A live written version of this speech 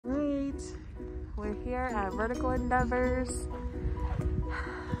We're here at Vertical Endeavors.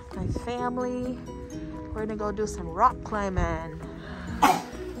 My family. We're gonna go do some rock climbing.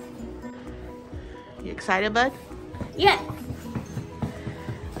 You excited, bud? Yeah.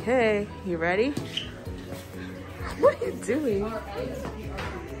 Okay, you ready? What are you doing?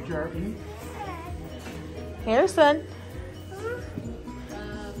 Jerking. Harrison.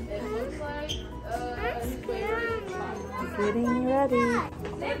 Getting ready.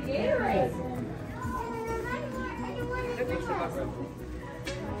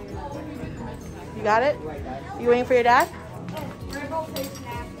 You got it? You waiting for your dad?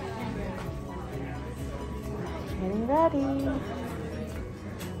 Getting ready.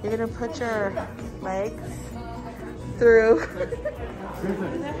 You're gonna put your legs through.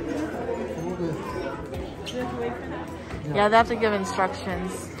 Yeah, they have to give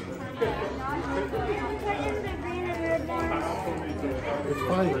instructions. It's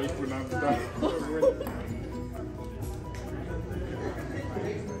fine.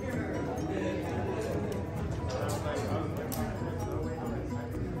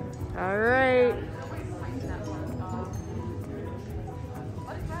 All right.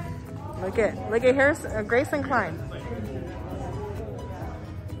 Look at Harrison, Grayson climb.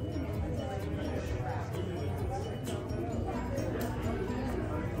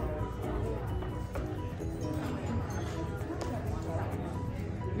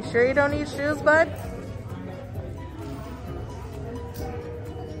 You sure you don't need shoes, bud?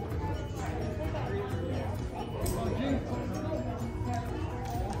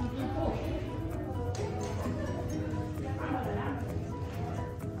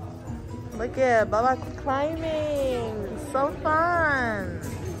 Look at Baba climbing. So fun.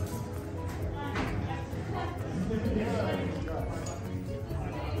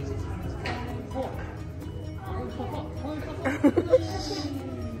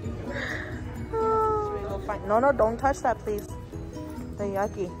 No, don't touch that, please. They're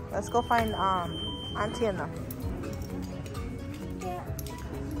yucky. Let's go find Auntie and them.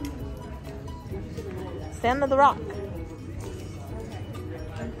 Stand on the rock.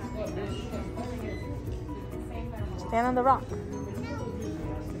 Stand on the rock.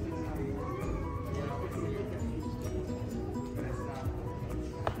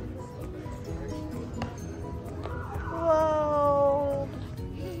 Whoa.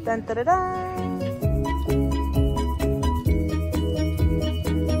 Dun, da, da, da.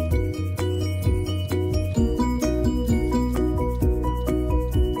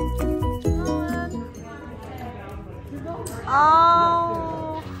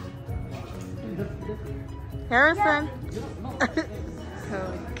 Oh, Harrison. So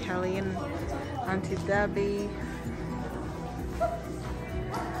Kelly and Auntie Debbie.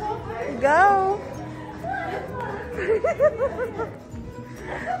 Go.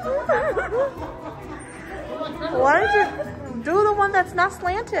 Why don't you do the one that's not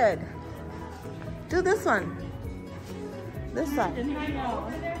slanted? Do this one. This side.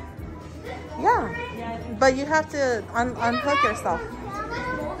 Yeah, but you have to unhook yourself.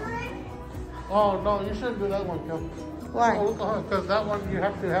 Oh, no, you shouldn't do that one, Kel. Why? Because that one, you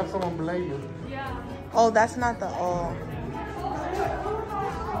have to have someone belay you. Yeah. Oh, that's not the, oh.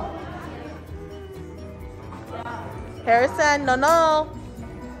 Harrison, no.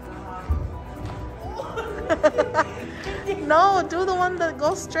 No, do the one that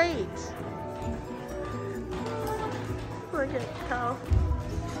goes straight. Look at Cal.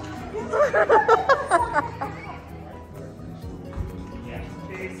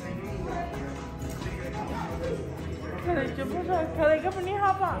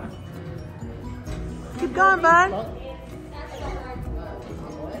 Keep going, bud.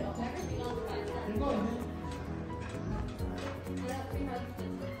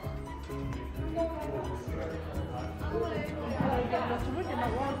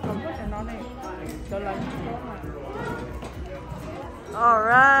 All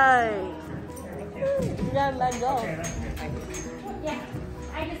right. You gotta let go. Yeah,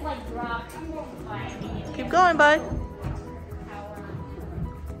 I just like dropped. Keep going, bud.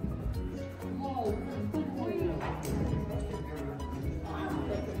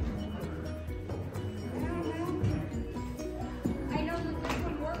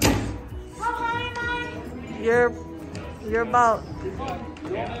 You're about.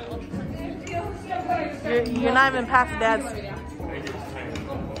 You're not even past Dad's.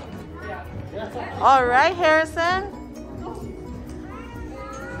 All right, Harrison.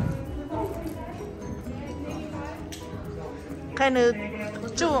 Kind of.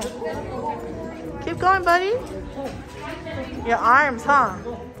 Keep going, buddy. Your arms, huh?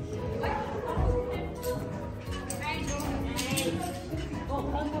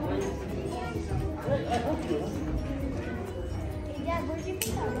 Dad, where'd you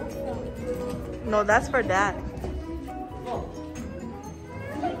put that rope from? No, that's for Dad.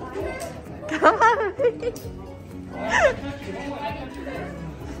 Come on.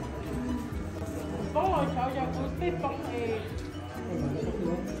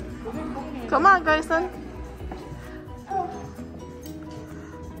 Come on, Grayson.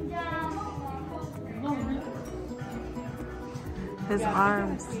 His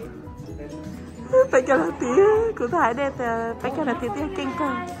arms. Phải cho nó tía. Cô Thái đây phải cho nó tía kinh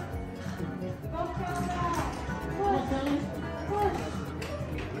con.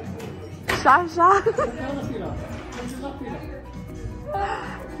 Shy, shy.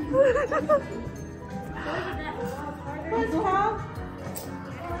 Push, Hal.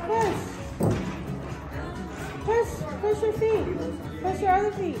 Push. Push your feet. Push your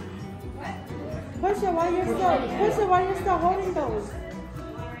other feet. Push it while you're still holding those.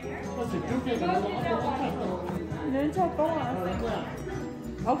 Go on.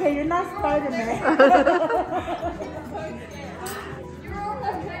 Okay, you're not Spider-Man.